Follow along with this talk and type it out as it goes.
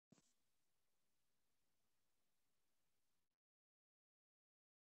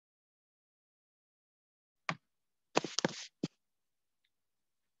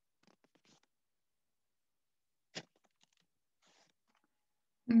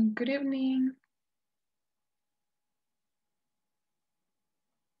Good evening.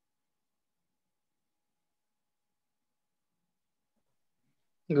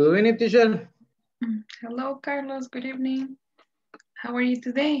 Good evening, teacher. Hello, Carlos. Good evening. How are you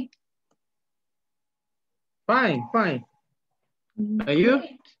today? Fine, fine. Are you?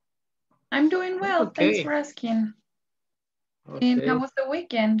 Great. I'm doing well. Okay. Thanks for asking. Okay. And how was the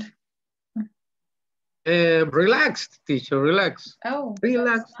weekend? Relaxed, teacher, relax. Oh,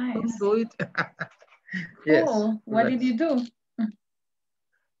 Relax, that's nice. don't do it. Yes. Cool. What did you do?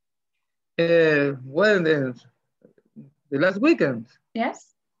 Well, the last weekend.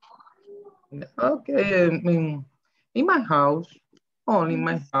 Yes. Okay, in my house, only in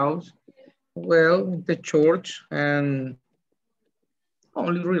my house. Well, the church and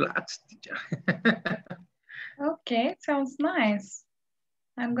only relaxed, teacher. Okay, sounds nice.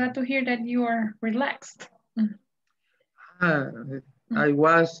 I'm glad to hear that you are relaxed. I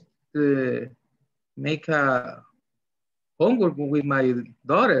was make a homework with my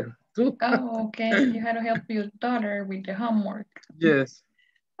daughter too. Oh, okay. You had to help your daughter with the homework. Yes.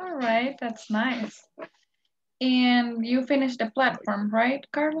 All right, that's nice. And you finished the platform, right,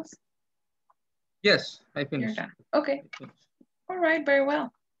 Carlos? Yes, I You're finished. done. Okay. All right, very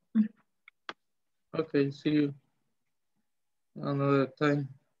well. Okay, see you another time.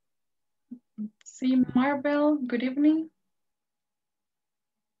 See Marvel, good evening.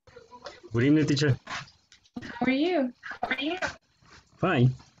 Good evening, teacher. How are you?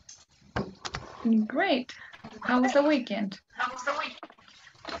 Fine. Great. How was the weekend?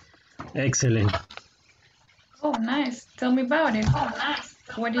 Excellent. Oh, nice. Tell me about it.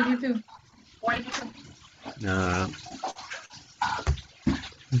 What did you do?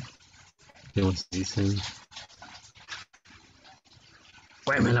 ¿Cómo se dice?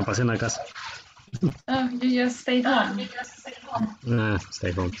 Pues me la pasé en la casa. Oh, you just stayed home.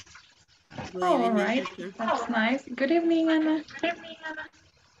 Stay home. Oh, all right. That's nice. Good evening, Anna.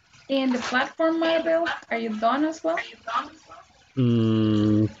 And the platform, Marvel, are you done as well?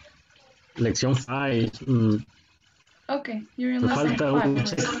 Lección 5. Okay, you're in Me lesson falta un 5.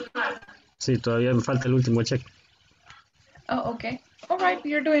 check. Sí, todavía me falta el último check. Oh, okay. All right,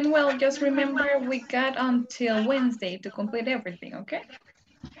 you're doing well. Just remember we got until Wednesday to complete everything, okay?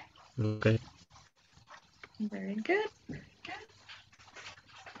 Okay. Very good.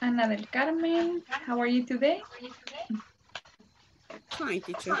 Ana del Carmen, how are you today? Fine,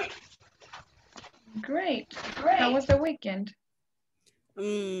 teacher. Great. How was the weekend?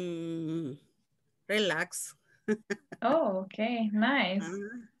 Relax. Oh, okay, nice.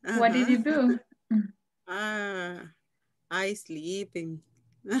 What did you do? I sleeping.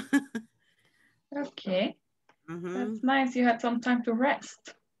 Okay, that's nice. You had some time to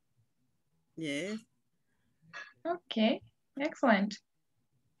rest. Yes. Okay, excellent.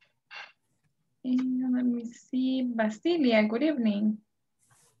 And let me see, Basilia, good evening.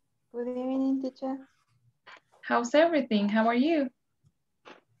 Good evening, teacher. How's everything? How are you?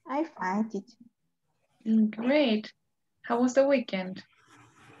 I'm fine, teacher. Great. How was the weekend?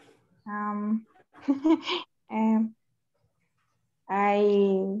 I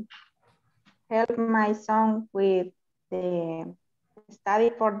helped my son with the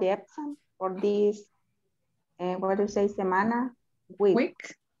study for the exam for this, what do you say, semana?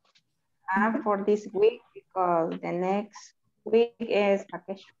 Week? For this week, because the next week is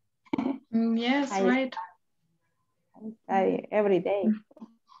vacation. Yes, right. I study every day.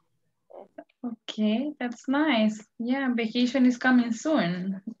 Okay, that's nice. Yeah, vacation is coming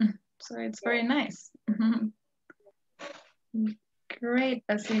soon. So it's very nice. Great,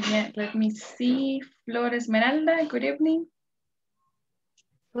 Basilia. Let me see. Flor Esmeralda, good evening.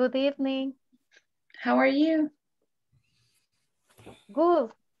 Good evening. How are you?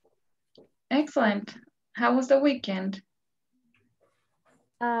 Good. Excellent. How was the weekend?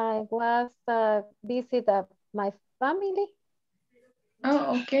 I was visit my family.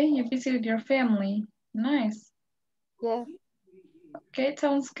 Oh, okay. You visited your family. Nice. Yes. Okay,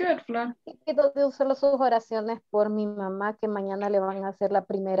 sounds good, Flor. Y pido de solo sus oraciones por mi mamá que mañana le van a hacer la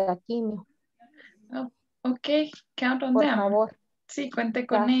primera quimio. Oh, okay, count on por them. Favor. Sí, cuente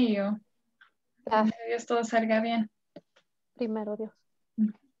con ello. Gracias. Que Dios todo salga bien. Primero Dios.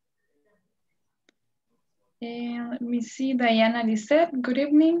 Let me see, Diana Lisette, good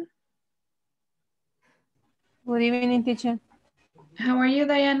evening. Good evening, teacher. How are you,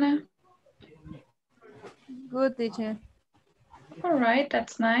 Diana? Good, teacher. All right,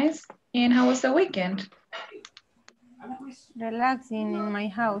 that's nice. And how was the weekend? Relaxing in my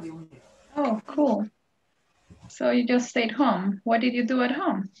house. Oh, cool. So you just stayed home. What did you do at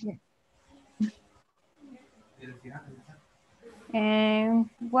home? And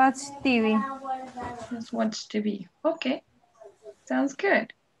watch TV. Just watch TV. Okay, sounds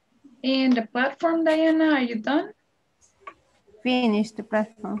good. And the platform, Diana, are you done? Finish the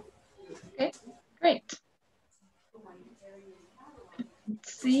platform. Okay, great.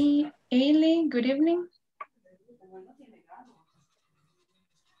 Let's see, Ailey, good evening.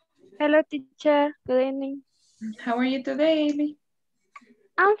 Hello, teacher. Good evening. How are you today, Ailey?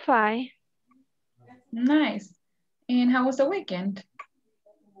 I'm fine. Nice. And how was the weekend?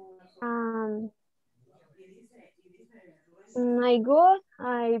 I good.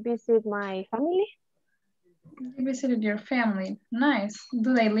 I visit my family. You visited your family. Nice.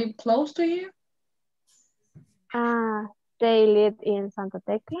 Do they live close to you? They live in Santa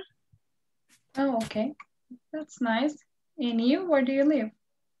Tecla. Oh, okay. That's nice. And you, where do you live?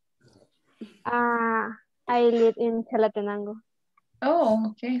 I live in Chalatenango.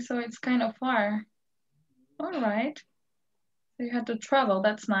 Oh, okay. So it's kind of far. All right. So you had to travel.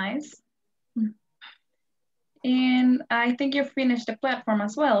 That's nice. And I think you finished the platform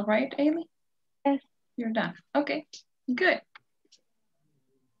as well, right, Ailey? Yes. You're done. Okay, good.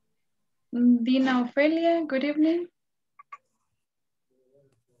 Dina Ophelia, good evening.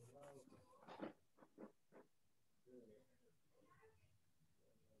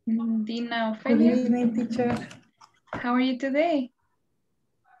 Dina Ophelia. Good evening, teacher. How are you today?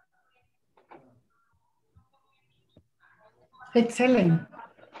 Excellent.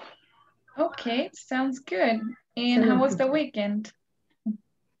 Okay, sounds good. And how was the weekend?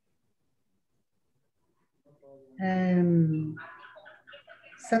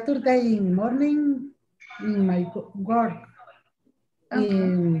 Saturday morning in my work. Okay.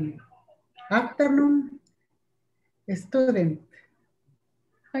 In afternoon, student.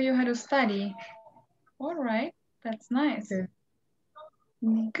 Oh, you had to study. All right, that's nice. Okay.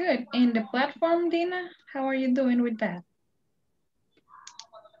 Good. And the platform, Dina, how are you doing with that?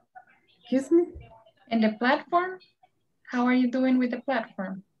 Excuse me? And the platform, how are you doing with the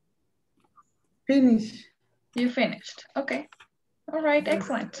platform? Finish. You finished. Okay. All right,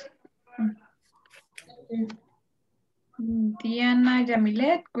 excellent. Diana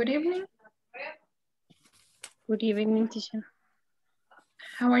Jamilet, good evening. Good evening, teacher.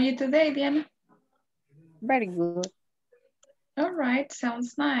 How are you today, Diana? Very good. All right,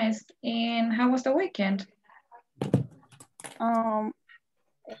 sounds nice. And how was the weekend?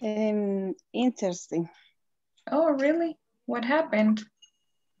 Interesting. Oh, really? What happened?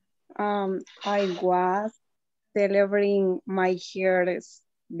 I was celebrating my hair's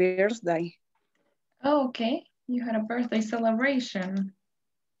birthday. Oh, okay. You had a birthday celebration.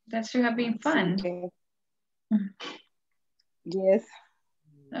 That should have been fun. Yes.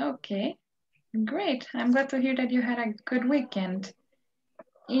 Okay, great. I'm glad to hear that you had a good weekend.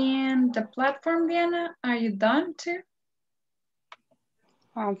 And the platform, Diana, are you done too?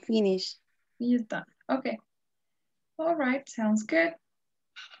 I'm finished. You're done. Okay. All right, sounds good.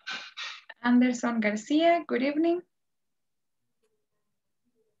 Anderson Garcia, good evening.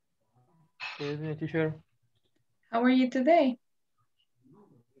 Good evening, teacher. How are you today?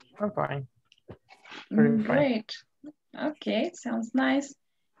 I'm fine. Very fine. Great. Okay, sounds nice.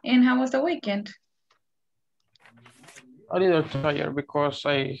 And how was the weekend? A little tired because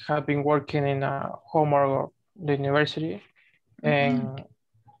I have been working in a homework of the university and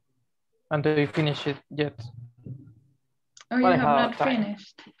they finished it yet. Oh, you But I have not time.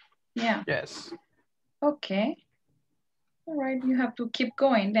 finished. Yeah. Yes. Okay. All right, you have to keep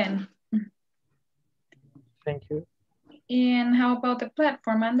going then. Thank you. And how about the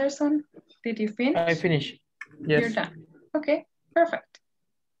platform, Anderson? Did you finish? I finished. Yes. You're done. Okay, perfect.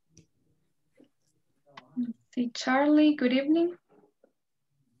 Let's see, Charlie, good evening.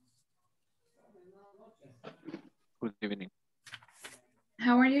 Good evening.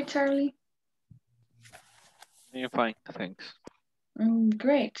 How are you, Charlie? I'm fine, thanks.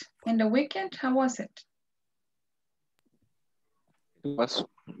 Great. And the weekend, how was it? It was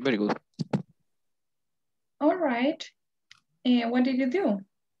very good. All right. And what did you do?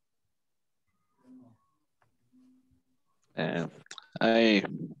 I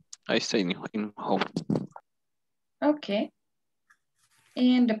stayed in home. Okay.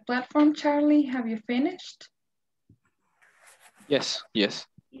 And the platform, Charlie, have you finished? Yes, yes.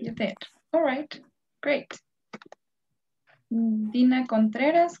 You did. All right, great. Dina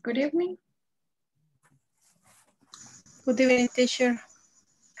Contreras, good evening. Good evening, teacher.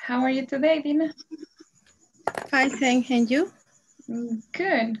 How are you today, Dina? Fine, thanks. And you?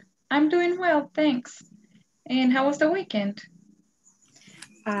 Good. I'm doing well, thanks. And how was the weekend?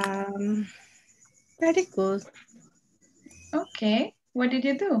 Very good. Okay. What did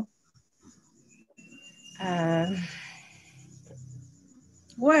you do?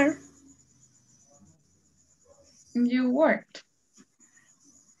 Where? You worked.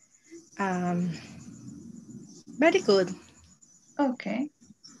 Very good. Okay.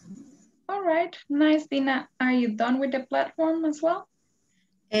 All right. Nice, Dina. Are you done with the platform as well?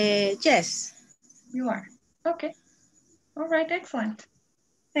 Yes. You are. Okay. All right. Excellent.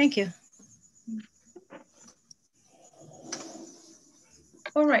 Thank you.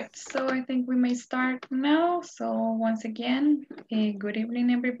 All right. So I think we may start now. So once again, good evening,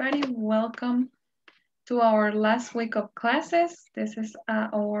 everybody. Welcome to our last week of classes. This is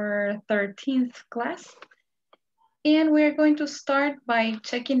our 13th class. And we're going to start by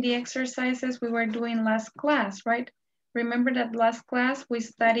checking the exercises we were doing last class, right? Remember that last class we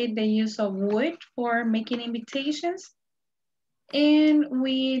studied the use of would for making invitations, and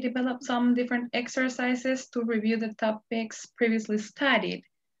we developed some different exercises to review the topics previously studied.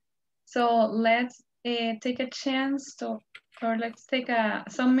 So let's take a chance to, or let's take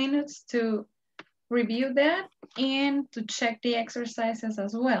some minutes to review that and to check the exercises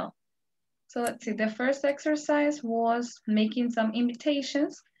as well. So let's see, the first exercise was making some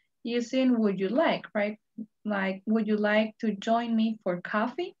invitations using would you like, right? Like, would you like to join me for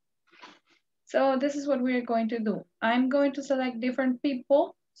coffee? So this is what we're going to do. I'm going to select different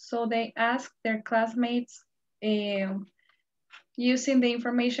people so they ask their classmates using the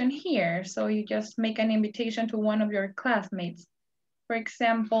information here. So you just make an invitation to one of your classmates. For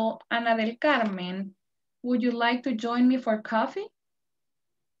example, Ana del Carmen, would you like to join me for coffee?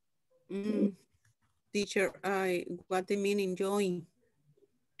 Teacher, what do you mean in join?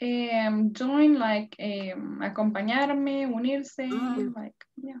 Join like acompañarme, unirse, like,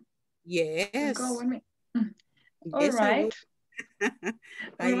 yeah. Yes. Go with me. All Yes, right. I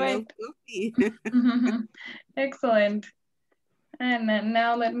All right. love coffee. Excellent. And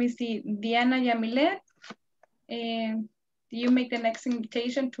now let me see, Diana Yamilet, do you make the next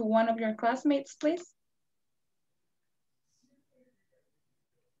invitation to one of your classmates, please?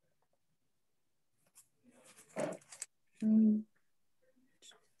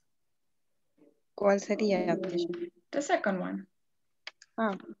 ¿Cuál sería? The second one.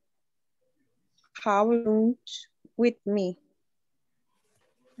 Have lunch with me.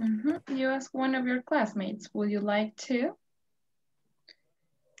 You ask one of your classmates, would you like to?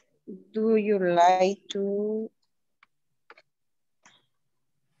 Do you like to?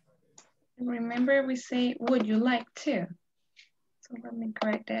 Remember we say, would you like to? So let me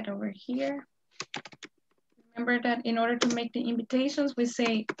correct that over here. Remember that in order to make the invitations, we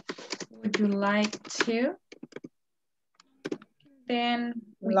say, would you like to? Then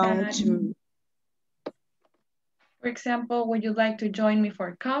we Lunch. add, for example, would you like to join me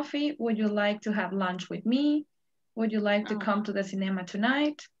for coffee? Would you like to have lunch with me? Would you like to come to the cinema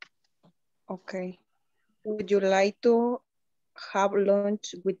tonight? Okay. Would you like to have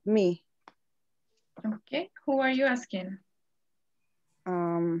lunch with me? Okay, who are you asking?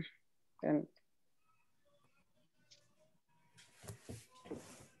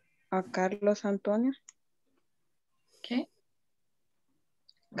 A Carlos Antonio. Okay.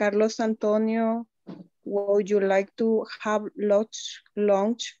 Carlos Antonio, would you like to have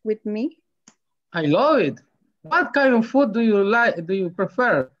lunch with me? I love it. What kind of food do you like? Do you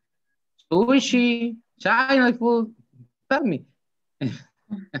prefer? Sushi, China food? Tell me.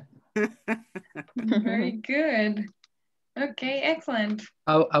 Very good. Okay, excellent.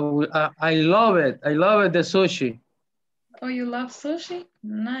 I love it. I love it, the sushi. Oh, you love sushi?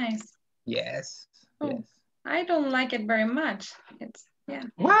 Nice. Yes. Oh, yes. I don't like it very much. It's, yeah.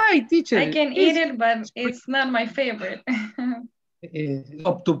 Why, teacher? I can eat it, but it's not my favorite.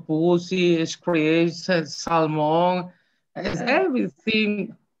 Octopus, squid, salmon,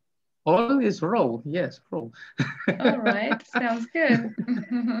 everything. All is raw. Yes, raw. All right, sounds good.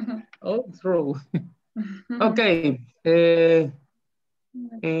 All is raw. Okay. Diana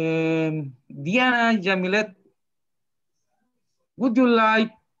Jamilet, would you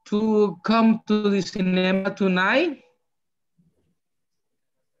like to come to the cinema tonight?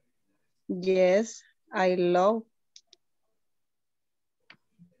 Yes, I love.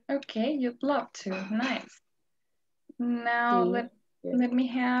 Okay, you'd love to. Nice. Now let me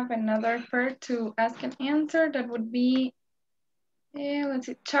have another pair to ask and answer. That would be, let's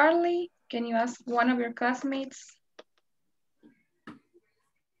see, Charlie. Can you ask one of your classmates?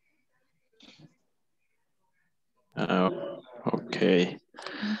 Okay.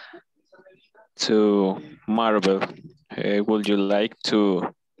 To Marvel, would you like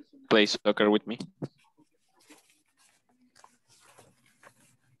to play soccer with me?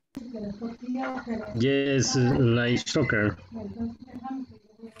 Yes, like soccer.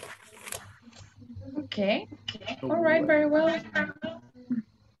 Okay. All right, very well.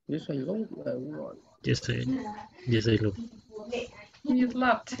 Yes, I love what? Yes, I love. You'd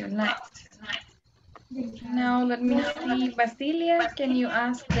love to. Nice. Now let me see. Basilia, can you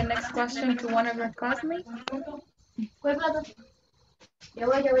ask the next question to one of your classmates?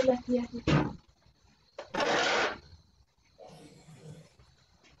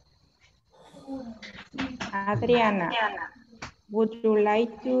 Adriana, would you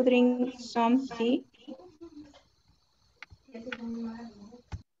like to drink some tea?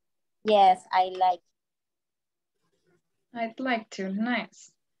 Yes, I like. I'd like to.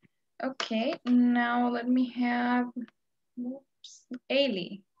 Nice. Okay, now let me have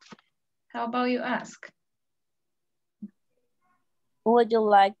Ailey. How about you ask? Would you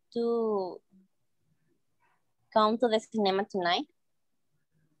like to come to the cinema tonight?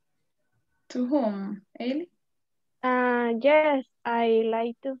 To whom? Ailey? Yes, I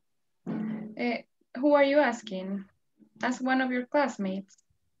like to. Who are you asking? Ask one of your classmates.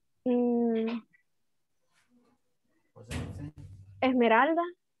 Esmeralda.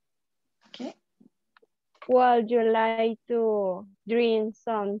 Okay. Would you like to drink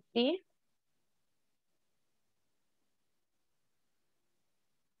some tea?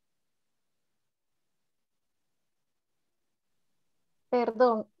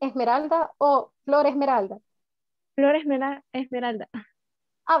 Perdón, ¿Esmeralda o Flor Esmeralda? Flor Esmeralda.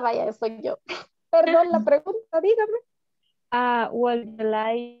 Ah, vaya, soy yo. Perdón la pregunta, dígame. Would you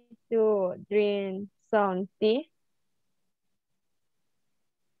like to drink some tea?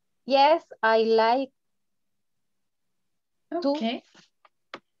 Yes, I like Okay.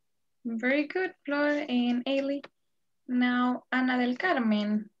 Very good, Flor and Ailey. Now, Ana del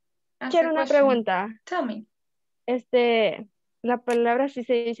Carmen. Quiero una pregunta. Tell me. La palabra sí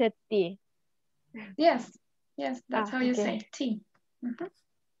se dice tea. Yes, that's how you say tea.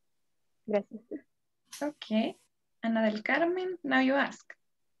 Gracias. Okay. Ana del Carmen, now you ask.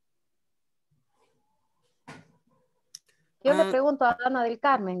 Yo le pregunto a Ana del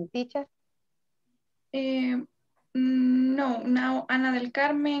Carmen, teacher. No, now Ana del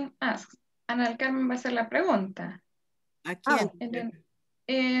Carmen asks. Ana del Carmen va a hacer la pregunta. ¿A quién?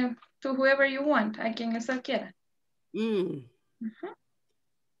 To whoever you want, a quien usted quiera.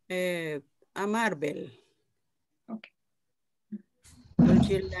 A Marvel. Okay. Would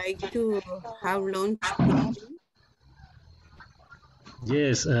you like to have lunch with me?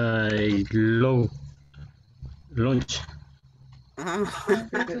 Yes, I love lunch. To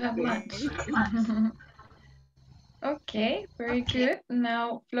have lunch. Okay, very good.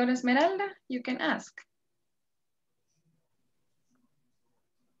 Now, Flor Esmeralda, you can ask.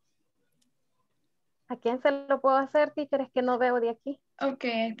 ¿A quién se lo puedo hacer, teacher? Es que no veo de aquí.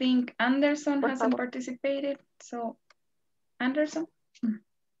 Okay, I think Anderson Por hasn't favor. participated. So, Anderson?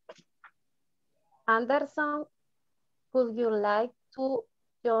 Anderson, would you like to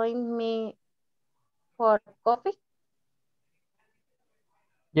join me for coffee?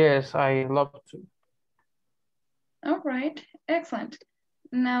 Yes, I love to. All right, excellent.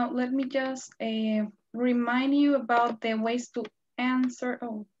 Now, let me just remind you about the ways to answer.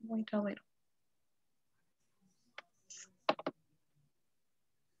 Oh, wait a little.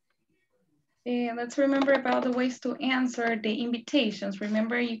 Let's remember about the ways to answer the invitations.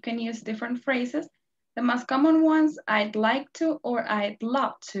 Remember, you can use different phrases. The most common ones, I'd like to or I'd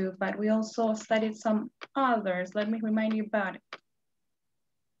love to, but we also studied some others. Let me remind you about it.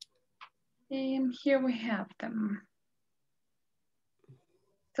 And here we have them.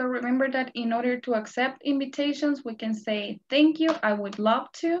 So remember that in order to accept invitations, we can say, thank you, I would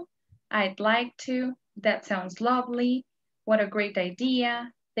love to, I'd like to, that sounds lovely, what a great idea,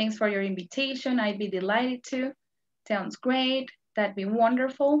 thanks for your invitation, I'd be delighted to, sounds great, that'd be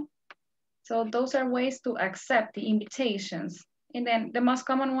wonderful. So those are ways to accept the invitations. And then the most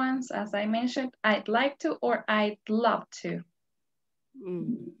common ones, as I mentioned, I'd like to or I'd love to.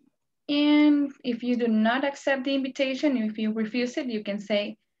 And if you do not accept the invitation, if you refuse it, you can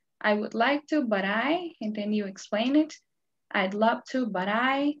say, I would like to, but I, and then you explain it. I'd love to, but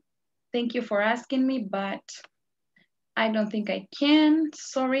I, thank you for asking me, but I don't think I can.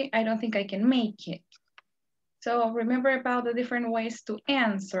 Sorry, I don't think I can make it. So remember about the different ways to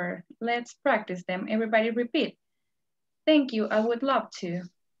answer. Let's practice them. Everybody repeat. Thank you, I would love to.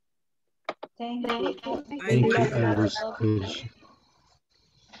 Thank you. Thank you, I was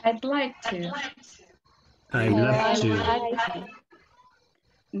I'd like to. I'd love to.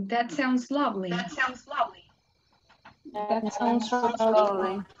 That sounds lovely. That sounds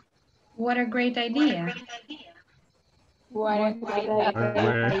lovely. What a great idea. What a great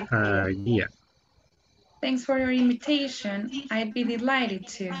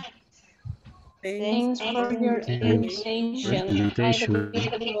Thanks for your invitation. I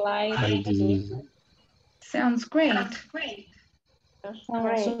really like it. Sounds great.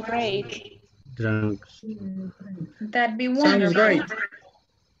 Sounds great. Drunks. That'd be Sounds wonderful. great.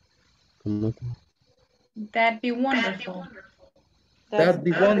 ¿Cómo? That'd be wonderful. That'd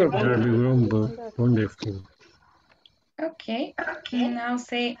be wonderful. That'd be wonderful. Okay. Now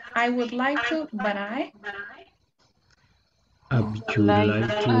say, I would like to, but I. Would you like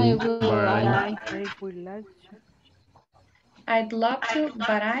to I would buy? like. I would like to. I'd love to,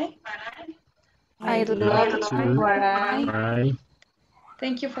 but I. I'd love to, but I. Buy.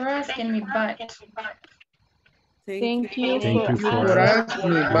 Thank you for asking me, but. Thank you Thank you for for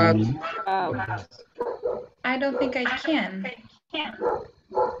asking me, but I don't think I can.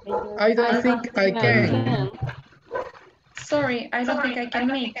 I don't think I can. Sorry, I don't think I can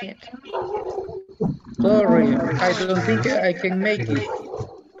make it. Sorry, I don't think I can make it.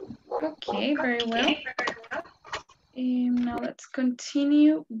 Okay, very well. Now let's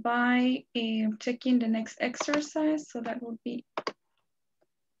continue by checking the next exercise. So that would be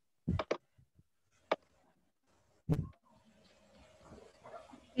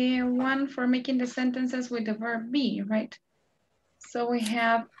one for making the sentences with the verb be, right? So we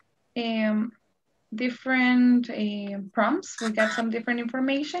have different prompts. We got some different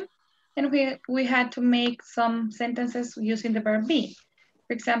information, and we had to make some sentences using the verb be.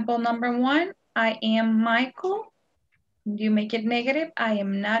 For example, number one, I am Michael. You make it negative. I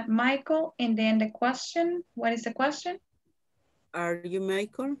am not Michael. And then the question, what is the question? Are you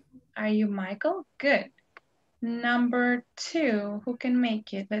Michael? Are you Michael? Good. Number two, who can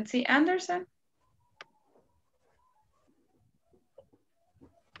make it? Let's see, Anderson.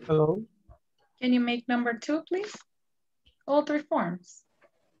 Hello. Can you make number two, please? All three forms.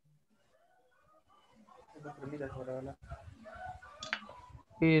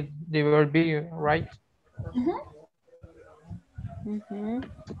 It the verb be, right?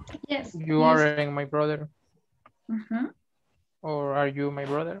 Yes. You are my brother. Mm-hmm. Or are you my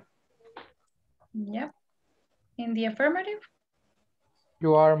brother? Yep. In the affirmative?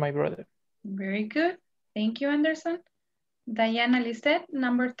 You are my brother. Very good. Thank you, Anderson. Diana Lisette,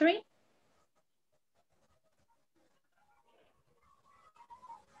 number three.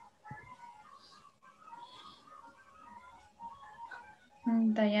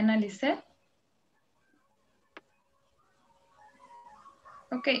 Diana Lisette.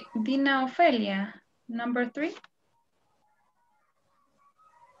 Okay, Dina Ofelia, number three.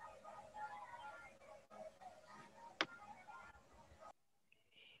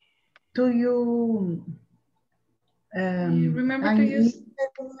 Do you remember to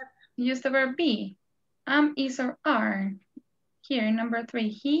use the verb be? Am, is, or are. Here, number three,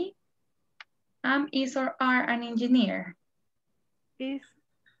 he, am, is, or are an engineer. Is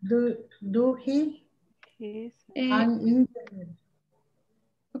do he is an engineer?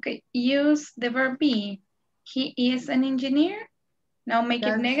 Okay, use the verb be. He is an engineer. Now make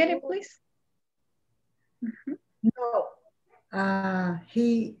it negative, please. No,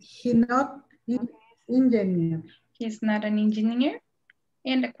 he not engineer. He's not an engineer.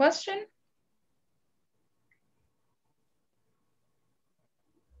 And the question?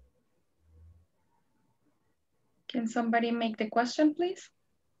 Can somebody make the question, please?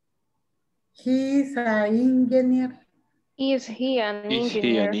 He is an engineer. Is he an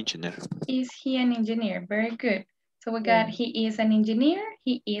engineer? Is he an engineer? Very good. So we got he is an engineer,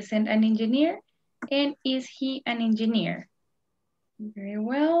 he isn't an engineer, and is he an engineer? Very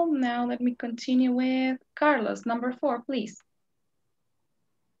well. Now let me continue with Carlos, number four, please.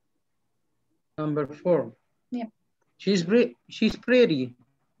 Number four. Yep. She's pretty.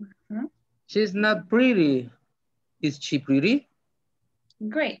 Mm-hmm. She's not pretty. Is she pretty?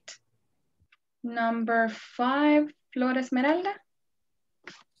 Great. Number five, Flor Esmeralda.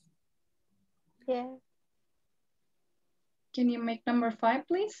 Yes. Can you make number five,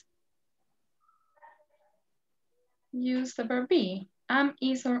 please? Use the verb be. Am,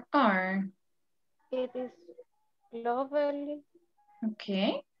 is, or are. It is lovely.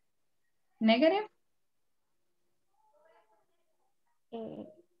 Okay. Negative?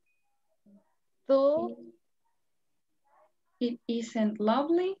 Do. It isn't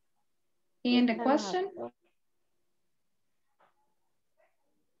lovely. And the question?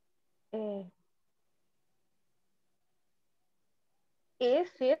 Is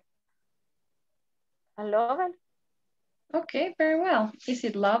it lovely? Okay, very well. Is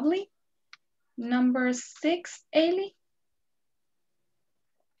it lovely? Number six, Ailey.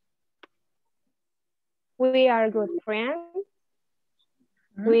 We are good friends.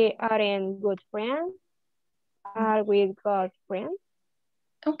 We aren't good friends. Are we good friends?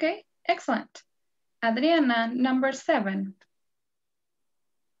 Okay, excellent. Adriana, number 7.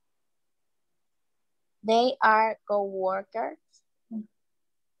 They are co-workers.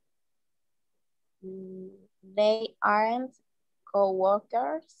 They aren't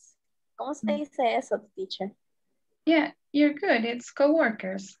co-workers. ¿Cómo se dice eso, teacher? Yeah, you're good. It's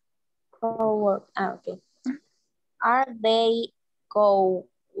co-workers. Co-work. Okay. Are they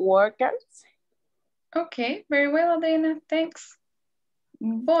co-workers? Okay, very well, Adriana. Thanks.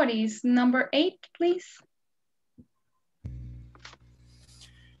 Boris, number 8, please.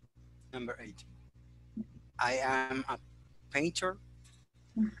 Number 8. I am a painter.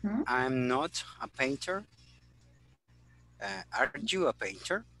 I'm not a painter. Are you a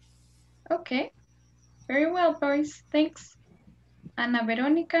painter? Okay, very well, Boris. Thanks. Ana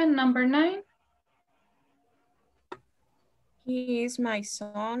Veronica, number 9. He is my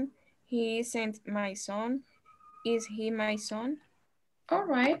son. He isn't my son. Is he my son? All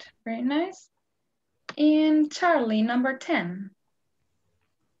right, very nice. And Charlie, number 10.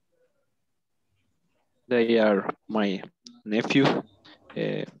 They are my nephew.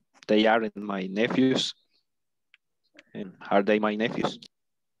 They aren't my nephews. Are they my nephews?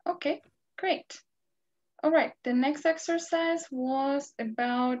 Okay, great. All right, the next exercise was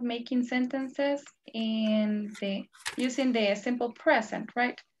about making sentences in using the simple present,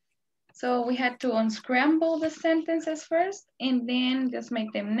 right? So we had to unscramble the sentences first and then just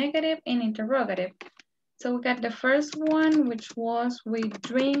make them negative and interrogative. So we got the first one, which was we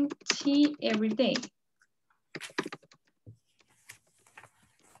drink tea every day.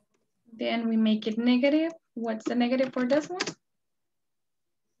 Then we make it negative. What's the negative for this one?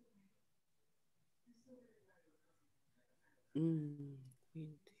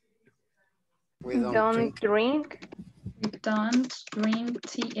 We don't drink. We don't drink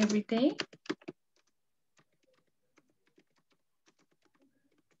tea every day.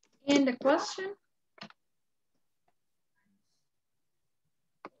 And the question?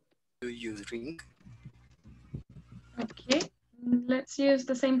 Do you drink? Okay, let's use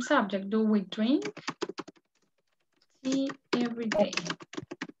the same subject. Do we drink tea every day?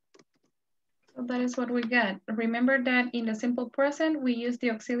 So that is what we got. Remember that in the simple present, we use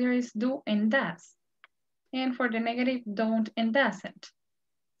the auxiliaries do and does. And for the negative, don't and doesn't.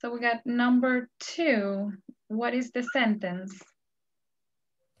 So we got number 2. What is the sentence?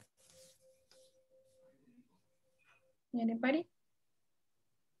 Anybody?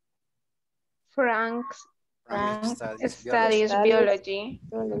 Frank studies studies biology.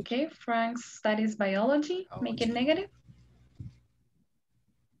 Okay, Frank studies biology. Make it negative.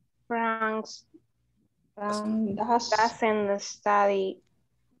 Frank doesn't study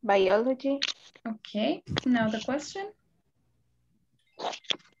biology. Okay, now the question.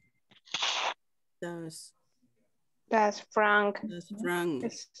 Does Frank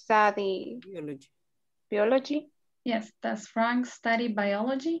study biology? Yes, does Frank study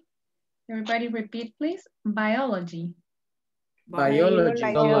biology? Everybody repeat, please. Biology. Biology.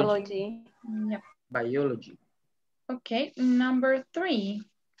 Biology. Yep. Biology. Okay, number 3.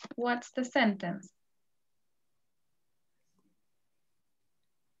 What's the sentence?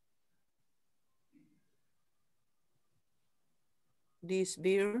 These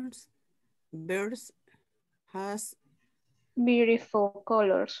birds has beautiful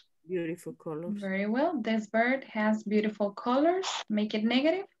colors. Beautiful colors. Very well. This bird has beautiful colors. Make it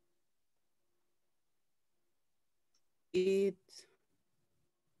negative. It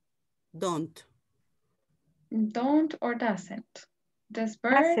don't. Don't or doesn't. This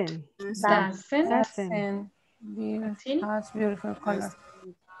bird doesn't. Has beautiful colors.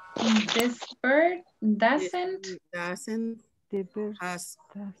 This bird doesn't. The bird has.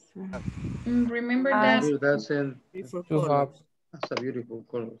 Remember that. Doesn't. Has a beautiful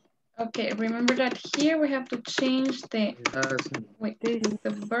color. Okay, remember that here we have to change the. Wait,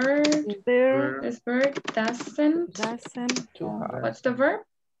 the bird. This bird doesn't. What's the verb?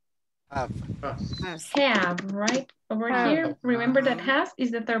 Have. Have, right? Over here, remember that has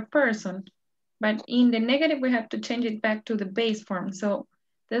is the third person. But in the negative, we have to change it back to the base form. So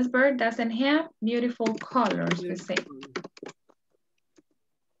this bird doesn't have beautiful colors, we say.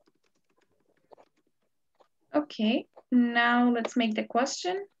 Okay, now let's make the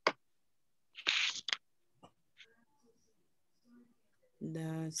question.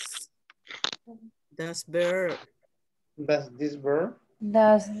 Does this bird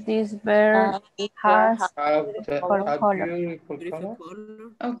have beautiful color?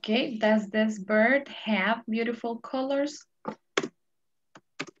 Okay, does this bird have beautiful colors?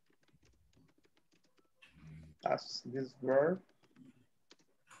 Does this bird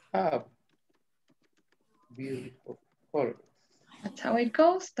have beautiful colors? how it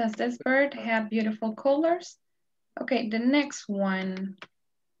goes. Does this bird have beautiful colors? Okay, the next one.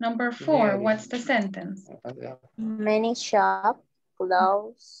 Number 4, what's the sentence? Many shop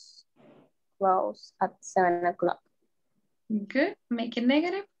close at 7 o'clock. Good, make it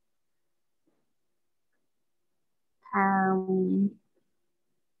negative.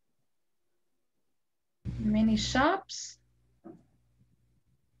 Many shops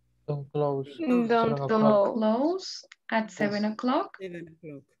Don't close. Don't close at 7 o'clock. 7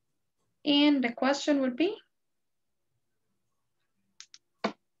 o'clock. And the question would be?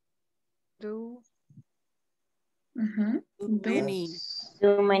 Do Too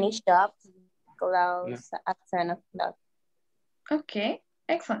many shops close at 7 o'clock. Okay,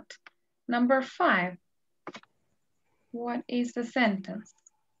 excellent. Number 5. What is the sentence?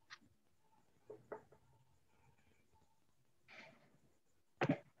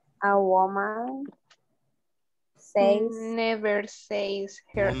 A woman says never says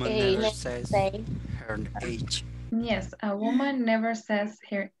her Woman age. never says her age. Yes, a woman never says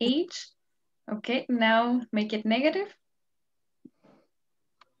her age. Okay, now make it negative.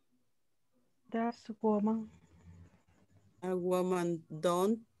 That's a woman. A woman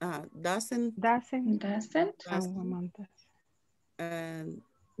doesn't. A woman does. And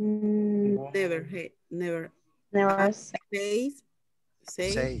never say.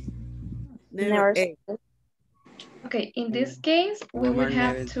 Never say. Okay, in this case, we would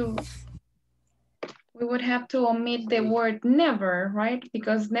have to omit the word never, right?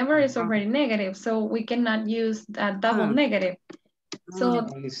 Because never is already negative, so we cannot use a double negative. So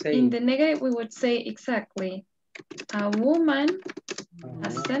in the negative, we would say exactly, a woman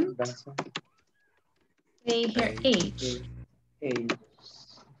doesn't say her age.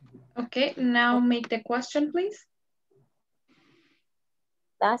 Okay, now make the question, please.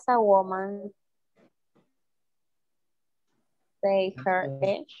 Does a woman say her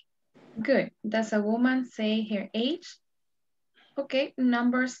age? Good. Does a woman say her age? Okay,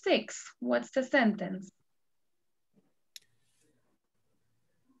 number 6. What's the sentence?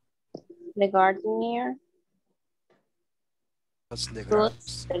 The gardener Cuts the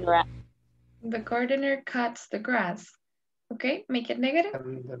cuts the grass. The gardener cuts the grass. Okay, make it negative.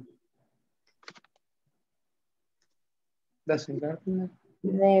 Doesn't gardener?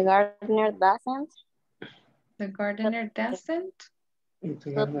 The gardener doesn't. The gardener doesn't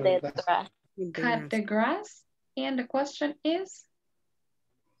cut the grass. And the question is?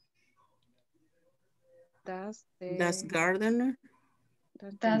 Does the gardener?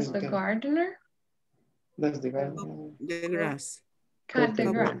 Does the gardener? The grass. Cut the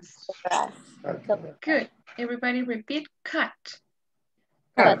grass. Good. Everybody repeat cut.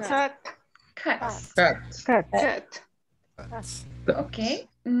 Cut. Okay,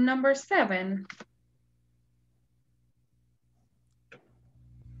 number 7.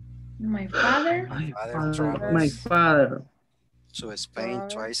 My father travels to Spain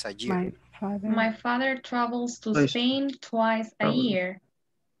twice a year. My father travels to Spain twice a year.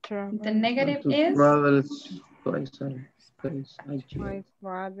 The negative is? Twice a year. My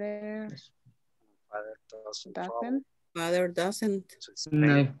father doesn't.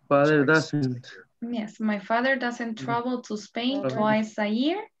 My father doesn't. Yes, my father doesn't travel to Spain twice a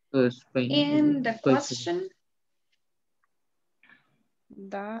year. And the question?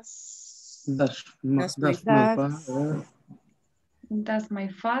 Does my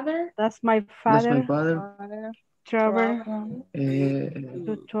father travel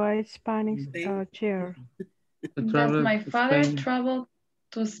to twice Spanish year? Does my father travel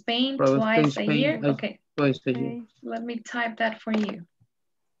to Spain twice a year? Okay. Twice a year. Let me type that for you.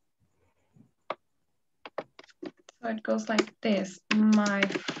 So it goes like this. My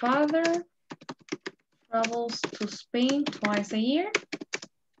father travels to Spain twice a year.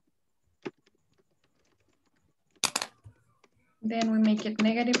 Then we make it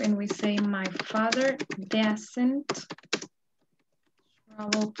negative and we say my father doesn't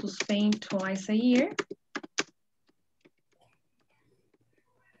travel to Spain twice a year.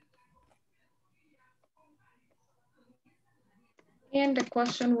 And the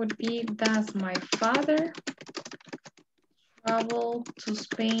question would be, does my father travel to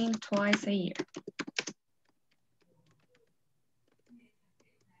Spain twice a year?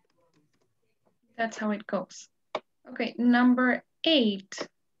 That's how it goes. Okay, number 8,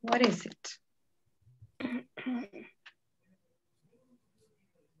 what is it?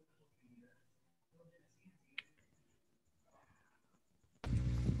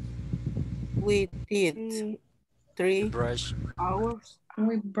 We did 3 hours.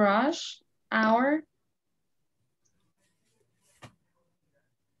 We brush our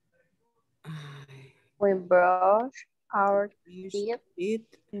our teeth. We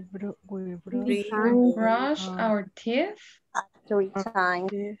brush our teeth 3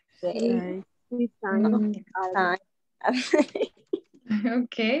 times a day. 3 times. Time.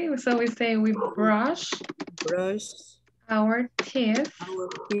 Okay, so we say we brush our teeth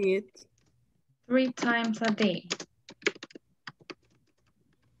 3 times a day.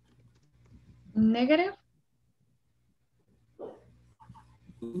 Negative?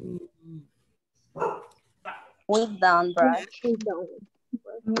 We don't brush.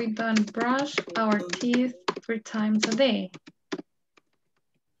 We don't brush our teeth 3 times a day.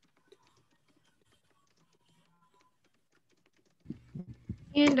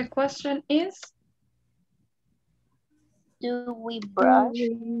 And the question is? Do we brush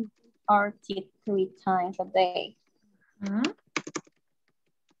our teeth 3 times a day?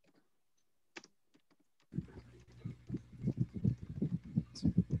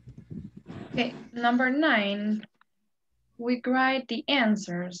 Okay, number 9. We write the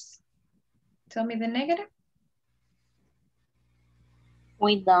answers. Tell me the negative.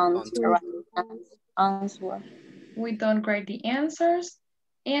 We don't write answer. We don't write the answers.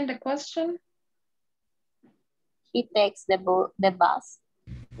 And the question? He takes the bus.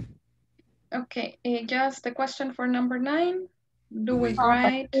 Okay, just the question for number 9. Do we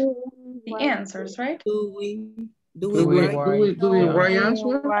write the answers, right? Do we write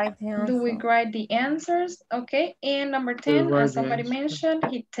answer? Do we write the answers? Okay, and number 10, as somebody mentioned,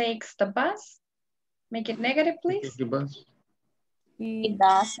 he takes the bus. Make it negative, please. The bus. He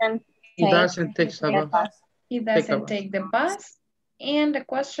doesn't take the bus. He doesn't take the bus. And the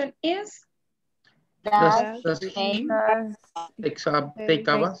question is? Does he take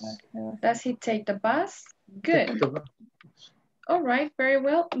a bus? Does he take the bus? Good. All right, very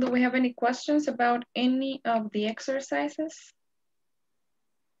well. Do we have any questions about any of the exercises?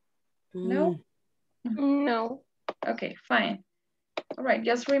 No? No. Okay, fine. All right,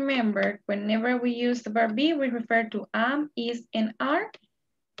 just remember, whenever we use the verb be, we refer to am, is, and are.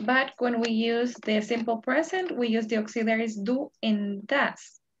 But when we use the simple present, we use the auxiliaries do and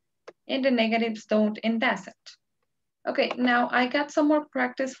does. And the negatives don't and doesn't. Okay, now I got some more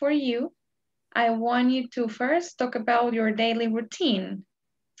practice for you. I want you to first talk about your daily routine.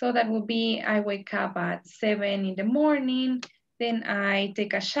 So that will be, I wake up at 7 in the morning, then I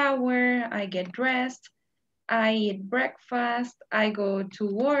take a shower, I get dressed, I eat breakfast, I go to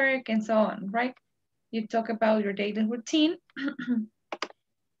work, and so on, right? You talk about your daily routine.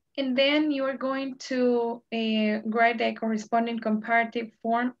 And then you are going to write the corresponding comparative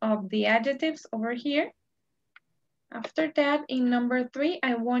form of the adjectives over here. After that, in number 3,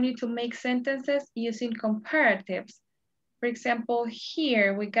 I want you to make sentences using comparatives. For example,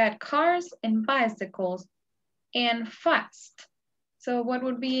 here we got cars and bicycles and fast. So what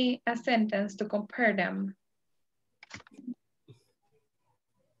would be a sentence to compare them?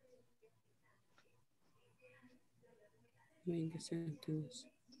 Make a sentence.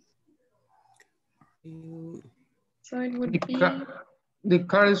 So it would be... The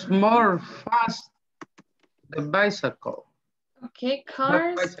car is more fast than bicycle. Okay,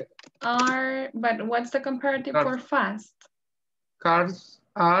 cars are, but what's the comparative for fast? Cars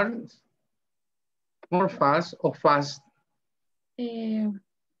are more fast or fast. In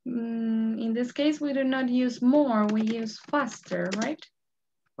this case, we do not use more, we use faster, right?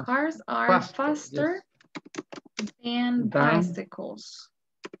 Cars are faster than bicycles.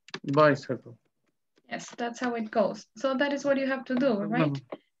 Bicycle. Yes, that's how it goes. So that is what you have to do, right?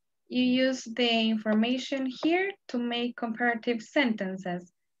 You use the information here to make comparative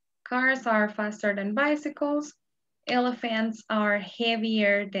sentences. Cars are faster than bicycles. Elephants are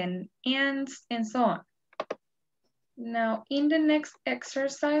heavier than ants, and so on. Now, in the next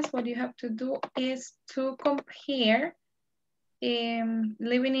exercise, what you have to do is to compare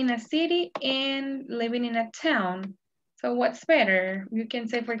living in a city and living in a town. So what's better? You can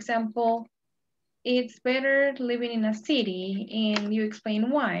say, for example, it's better living in a city, and you explain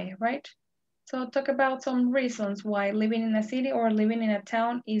why, right? So talk about some reasons why living in a city or living in a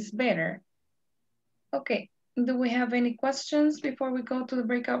town is better. Okay, do we have any questions before we go to the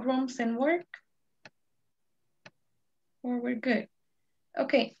breakout rooms and work? Or we're good?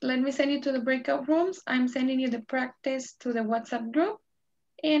 Okay, let me send you to the breakout rooms. I'm sending you the practice to the WhatsApp group,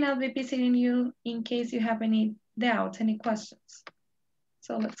 and I'll be visiting you in case you have any doubts, any questions.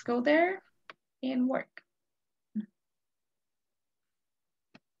 So let's go there and work.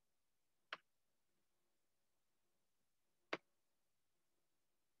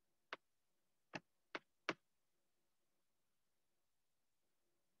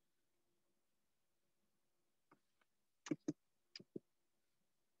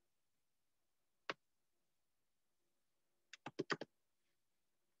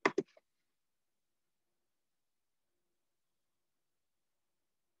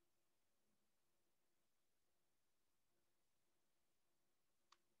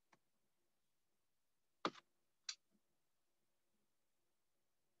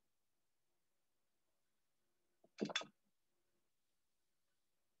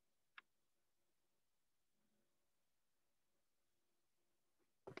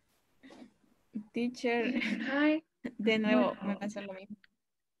 Teacher, Hi. de nuevo me pasa lo mismo.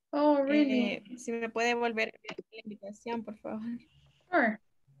 Oh, really? Si me puede volver a enviar la invitación, por favor. Sure.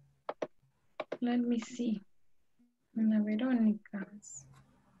 Let me see. Ana Verónica.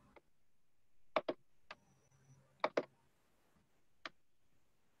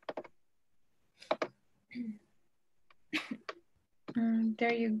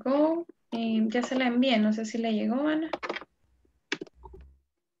 There you go. Ya se la envié, no sé si le llegó, Ana.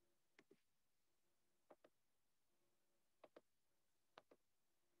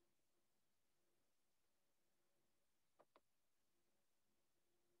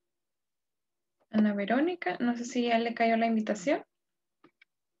 Ana Verónica, no sé si ya le cayó la invitación.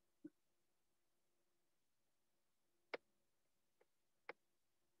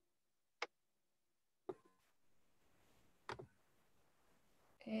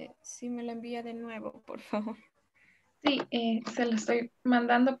 Si me la envía de nuevo, por favor. Sí, se la estoy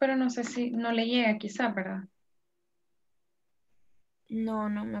mandando, pero no sé si no le llega quizá, ¿verdad? No,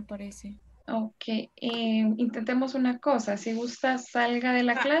 no me aparece. Ok, intentemos una cosa. Si gusta, salga de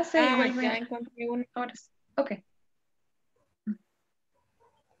la clase y vuelve. Ya encontré una. Ahora sí. Ok.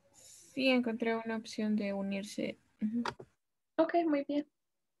 Sí, encontré una opción de unirse. Ok, muy bien.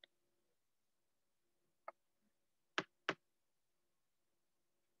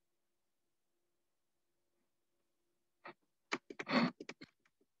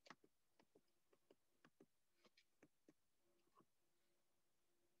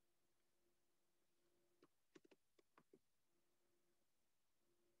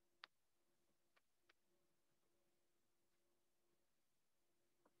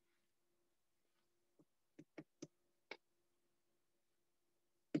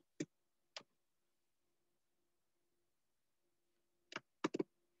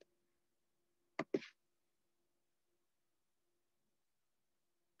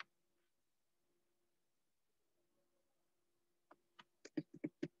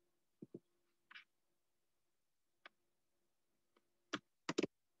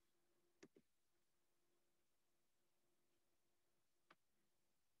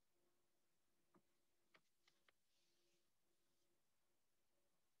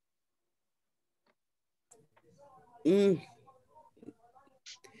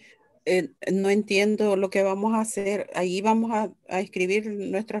 No entiendo lo que vamos a hacer. Ahí vamos a escribir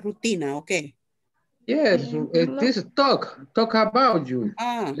nuestra rutina, ¿ok? Yes, No. this is talk about you.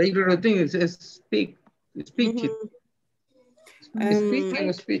 Daily routine is speak it. Speaking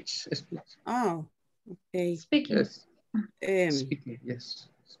or speech. Okay. Speaking. Yes. Speaking, yes.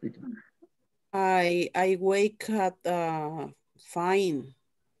 Speaking. I wake at 5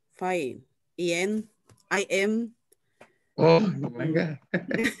 a.m. I am. Oh my God.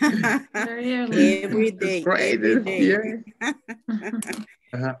 Very early. Every day. Great. Every day. Yeah.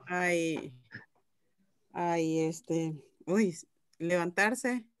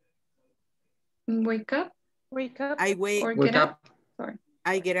 Levantarse. Wake up. Wake up. I wake. Or get up. Sorry.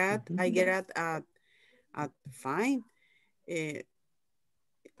 I get out at 5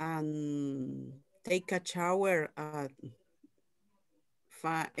 and take a shower at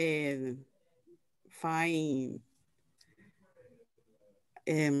 5.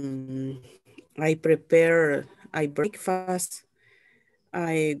 I prepare breakfast.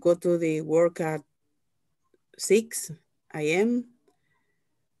 I go to the work at 6 a.m.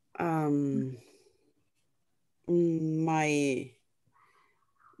 My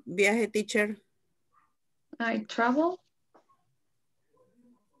viaje, teacher. I travel.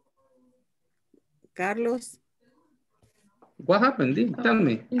 Carlos. What happened? Tell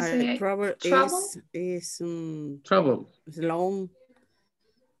me. Travel is trouble. Slow.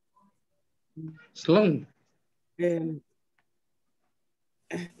 Slow.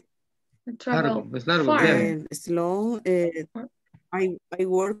 Travel largo, far. Slow. I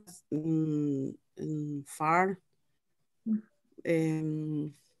work far.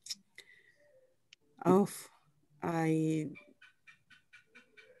 I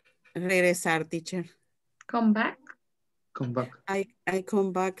regresar, teacher. Come back. Come back. I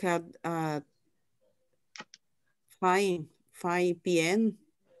come back at 5 p.m.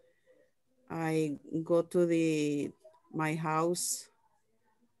 I go to my house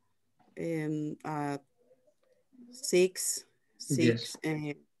at 6. Yes.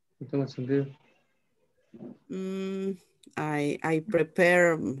 I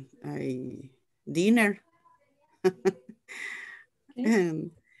prepare dinner.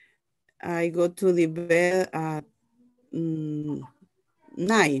 And I go to the bed at 9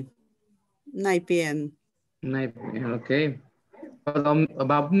 p.m. 9 p.m. Okay.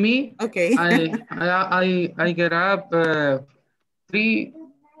 About me, Okay. I get up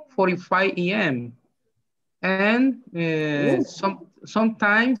 3:45 a.m. and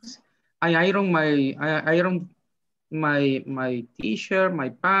sometimes I iron my t-shirt, my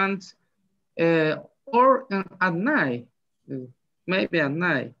pants, or at night, maybe at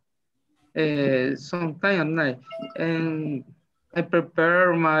night, sometime at night, and I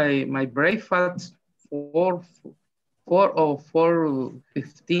prepare my breakfast for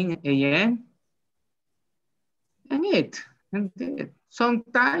 4:15 a.m. and eat. And eat.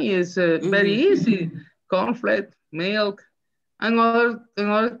 Sometimes it's very easy, cornflakes, milk.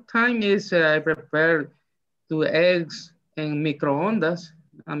 Another time is I prepare 2 eggs in microondas,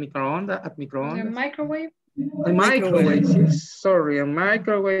 at The microondas. microwave? A microwave, sorry, a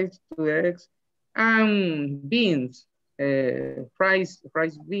microwave, 2 eggs, and beans, rice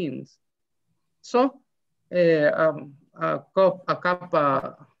beans. So, a cup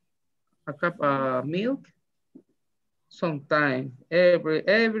of milk, sometime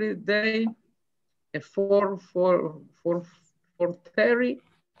every day, at 4:30,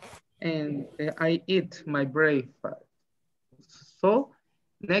 and I eat my breakfast. So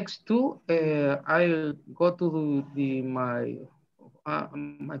next to I go to my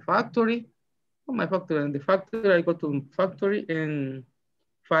factory. In the factory, I go to factory in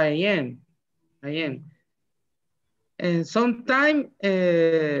 5 a.m. And sometime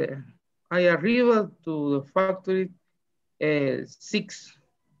I arrive to the factory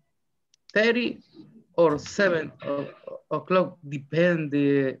 6:30 or 7 o'clock, depend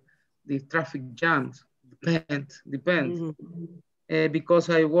the traffic jams. Depends. Because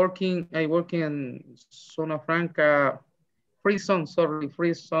I working in Zona Franca, free zone,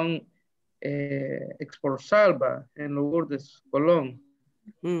 Export Salva, and Lourdes, Colón.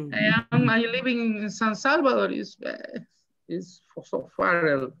 I living in San Salvador. Is so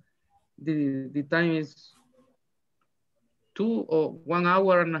far. The time is 1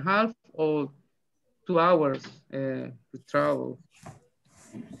 hour and a half or 2 hours to travel.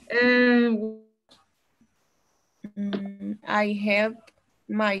 And I help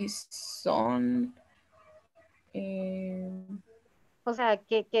my son. O sea,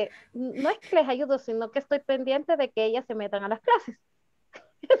 que no es que les ayudo, sino que estoy pendiente de que ellas se metan a las clases.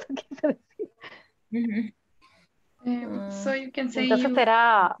 Eso quise decir. So you can say Entonces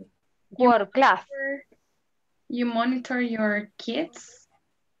será por class. You monitor your kids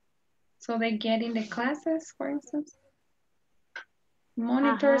so they get in the classes, for instance.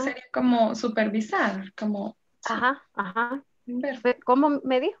 Monitor sería como supervisar, como... Ajá. ¿Cómo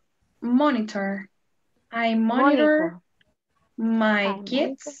me dijo? Monitor. I monitor my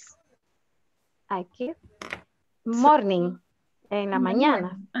kids. I kids. Morning. En la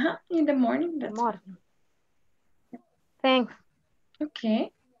mañana. In the morning. That's morning. Thanks.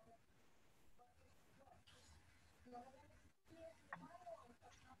 Okay.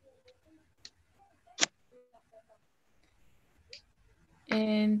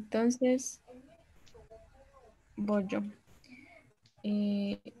 Entonces, voy yo.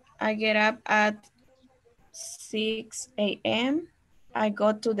 I get up at 6 a.m. I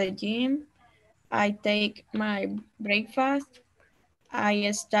go to the gym. I take my breakfast.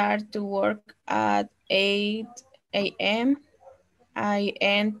 I start to work at 8 a.m. I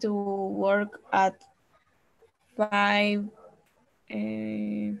end to work at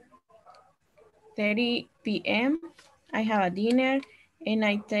 5:30 p.m. I have a dinner and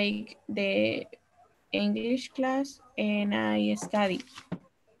I take the English class and I study.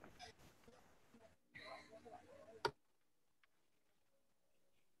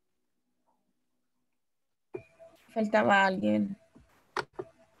 Faltaba alguien.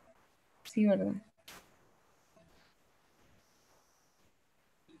 Sí, ¿verdad?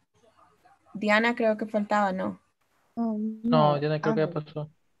 Diana creo que faltaba, ¿no? No, Diana creo que ya pasó.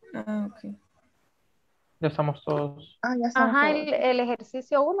 Ah, ok. Ya estamos todos. Ya estamos todos. El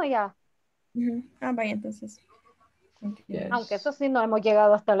ejercicio 1 ya. Vaya, entonces. Yes. Aunque eso sí no hemos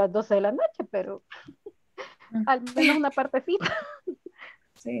llegado hasta las 12 de la noche, pero al menos una partecita.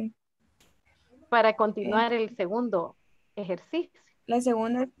 Sí. Para continuar el segundo ejercicio. La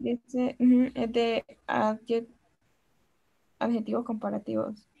segunda dice, es de adjetivos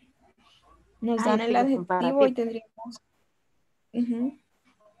comparativos. Nos dan el adjetivo y tendríamos...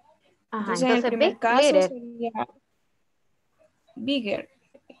 Entonces, en el primer caso sería bigger.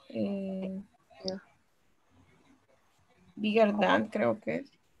 Bigger than, creo que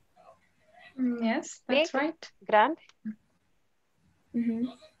es. Yes, that's right. Grande.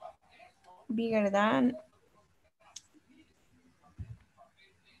 Bigger than.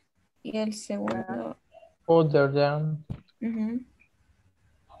 Y el segundo. Other than.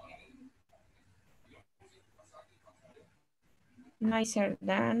 Nicer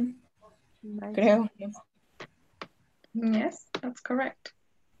than. Nice. Creo. Yes, that's correct.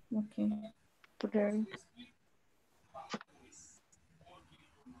 Okay. Pretty.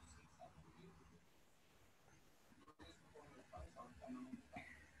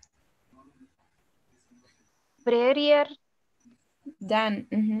 Prettier. Dan.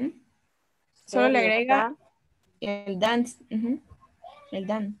 Solo le Prettier agrega than. el dance. El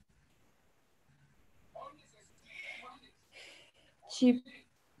dan.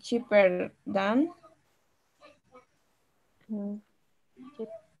 Cheaper than.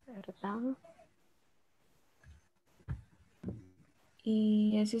 Cheaper than.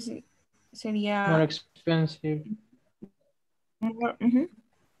 Y ese sería... More expensive.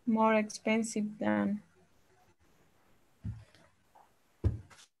 More expensive than.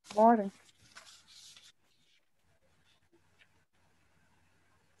 More.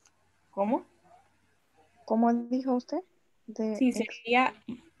 ¿Cómo? ¿Cómo dijo usted? Sí, sería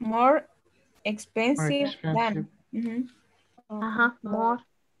more expensive, than. Ajá, more.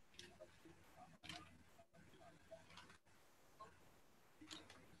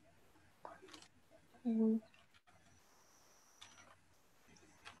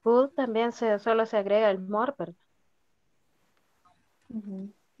 Cool también solo se agrega el more, ¿verdad?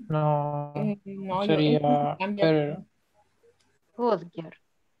 No, No, sería better. Goodyear.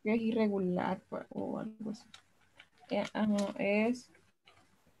 Es irregular o algo así. Es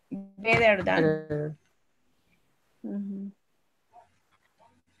better than.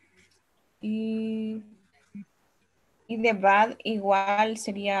 Y de bad igual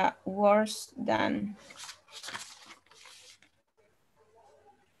sería worse than.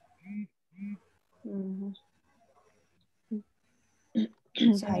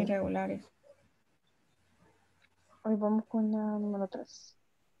 Son irregulares. Hoy vamos con la número 3.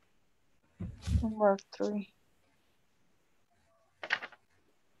 Number 3.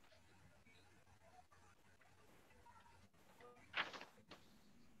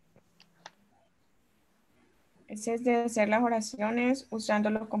 Ese es de hacer las oraciones usando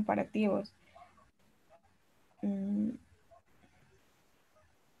los comparativos.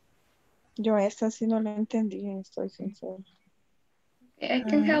 Yo esta sí no la entendí, estoy sincera. I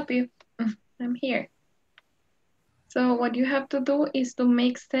can help you. I'm here. So what you have to do is to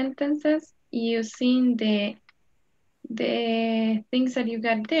make sentences using the things that you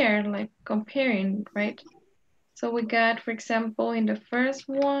got there, like comparing, right? So we got, for example, in the first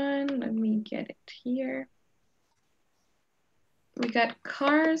one, let me get it here. We got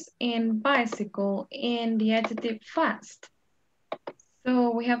cars and bicycle and the adjective fast.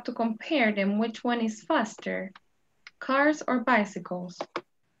 So we have to compare them. Which one is faster, cars or bicycles?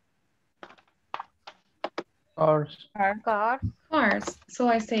 Cars. Cars. So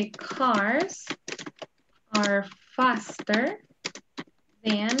I say cars are faster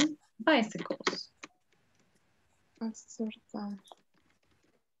than bicycles.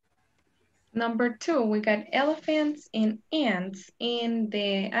 Number 2, we got elephants and ants in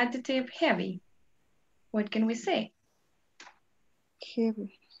the adjective heavy. What can we say?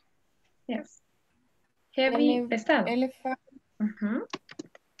 Heavy. Yes. Heavy, pesado.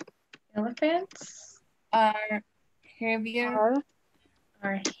 Elephants are heavier.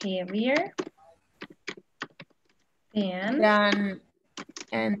 Are heavier than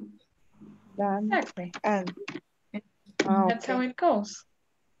exactly. That's how it goes.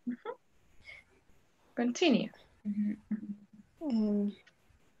 Continue.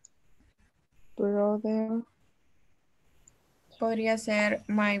 Brother. Podría ser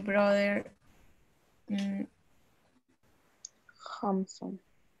my brother handsome.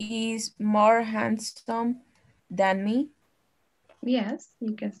 Is more handsome than me. Yes,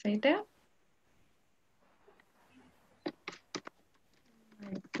 you can say that.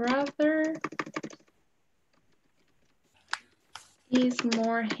 My brother is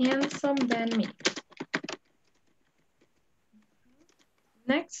more handsome than me.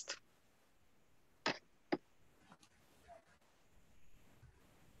 Next.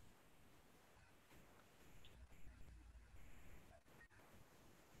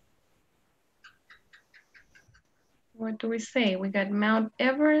 What do we say? We got Mount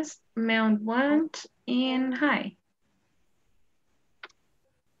Everest, Mount Blunt, and high.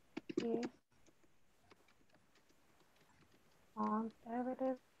 Mount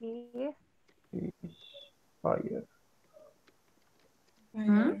Everest is higher.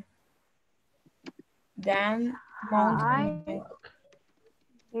 Then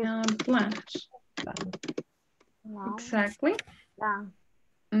Mount Blanc. No. Exactly. Down.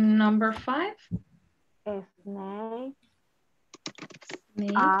 Number 5. Snake.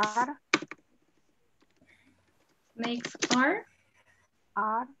 Snakes. Are. Snakes are.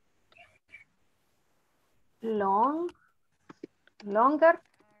 Are. Longer.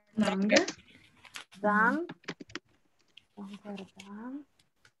 Longer. Than. Longer than.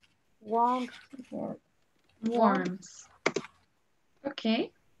 Worms. Worms.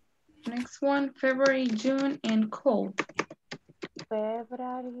 Okay. Next one, February, June, and cold.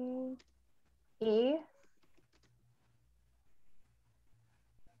 February is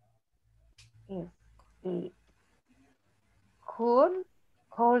cool,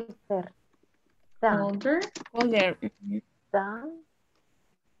 colder Colder. Colder. than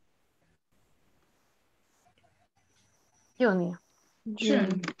June.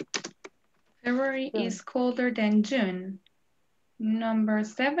 June. February June. is colder than June. Number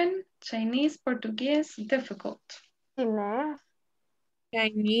 7, Chinese, Portuguese, difficult.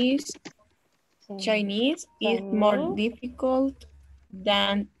 Chinese is more difficult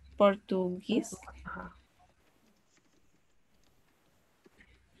than Portuguese.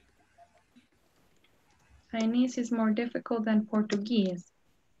 Chinese is more difficult than Portuguese.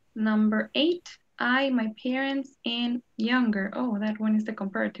 Number 8, I, my parents, and younger. Oh, that one is the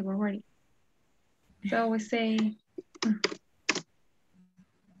comparative already. So we say,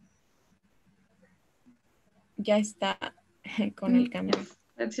 Ya está con el cambio.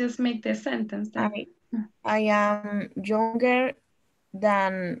 Let's just make the sentence then. I am younger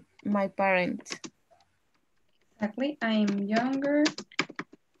than my parents. Exactly, I am younger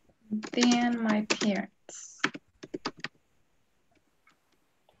than my parents.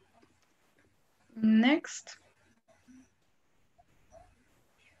 Next.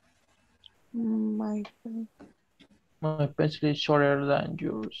 My pencil is shorter than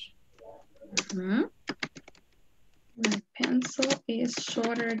yours. My pencil is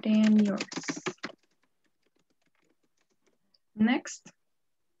shorter than yours. Next.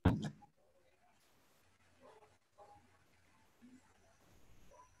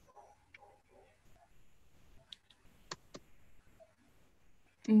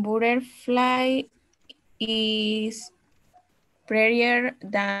 Butterfly is prettier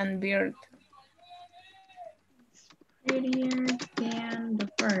than bird. Prettier than the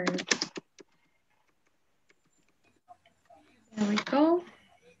bird. There we go.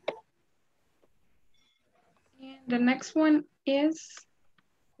 And the next one is,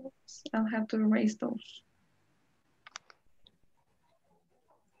 oops, I'll have to erase those.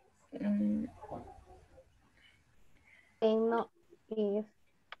 Rhino is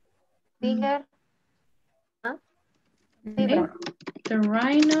bigger. Okay. The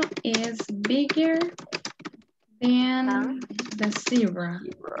rhino is bigger than the zebra.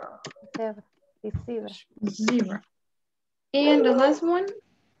 Zebra. And the last one?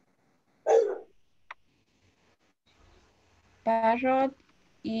 Parrot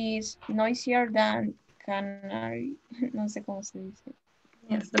is noisier than canary. No sé cómo se dice.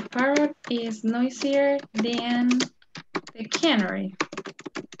 Yes, the parrot is noisier than the canary.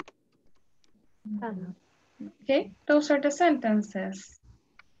 Okay, those are the sentences.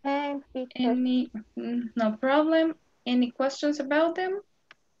 No problem. Any questions about them?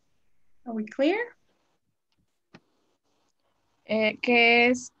 Are we clear? ¿Qué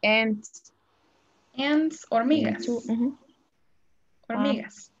es ants? Ants, hormigas.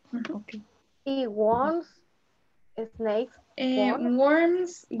 Hormigas. Okay. Y worms, snakes.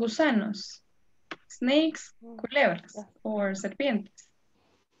 Worms, gusanos. Snakes, culebras or serpientes.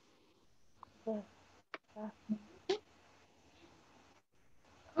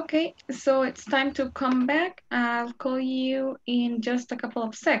 Okay, so it's time to come back. I'll call you in just a couple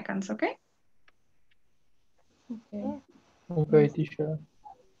of seconds, okay? Okay. Okay, teacher.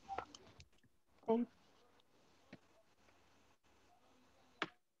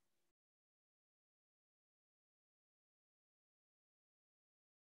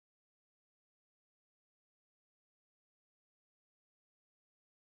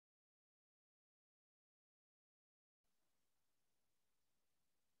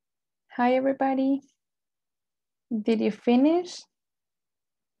 Hi, everybody. Did you finish?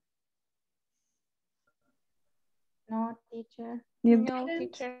 No, teacher. No,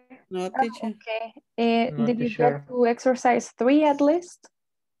 teacher. No, teacher. Okay. No, Did you teacher. get to exercise 3 at least?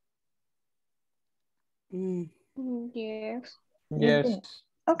 Yes. Yes.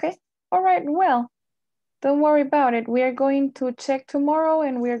 Okay. All right. Well, don't worry about it. We are going to check tomorrow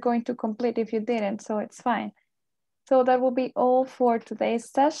and we are going to complete if you didn't, so it's fine. So that will be all for today's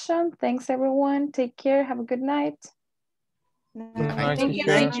session. Thanks, everyone. Take care. Have a good night. Good night, Thank you,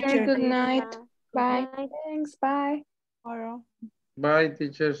 teacher. teacher. Good night. Bye. Thanks. Bye. Bye,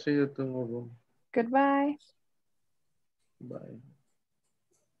 teacher. See you tomorrow. Goodbye. Bye.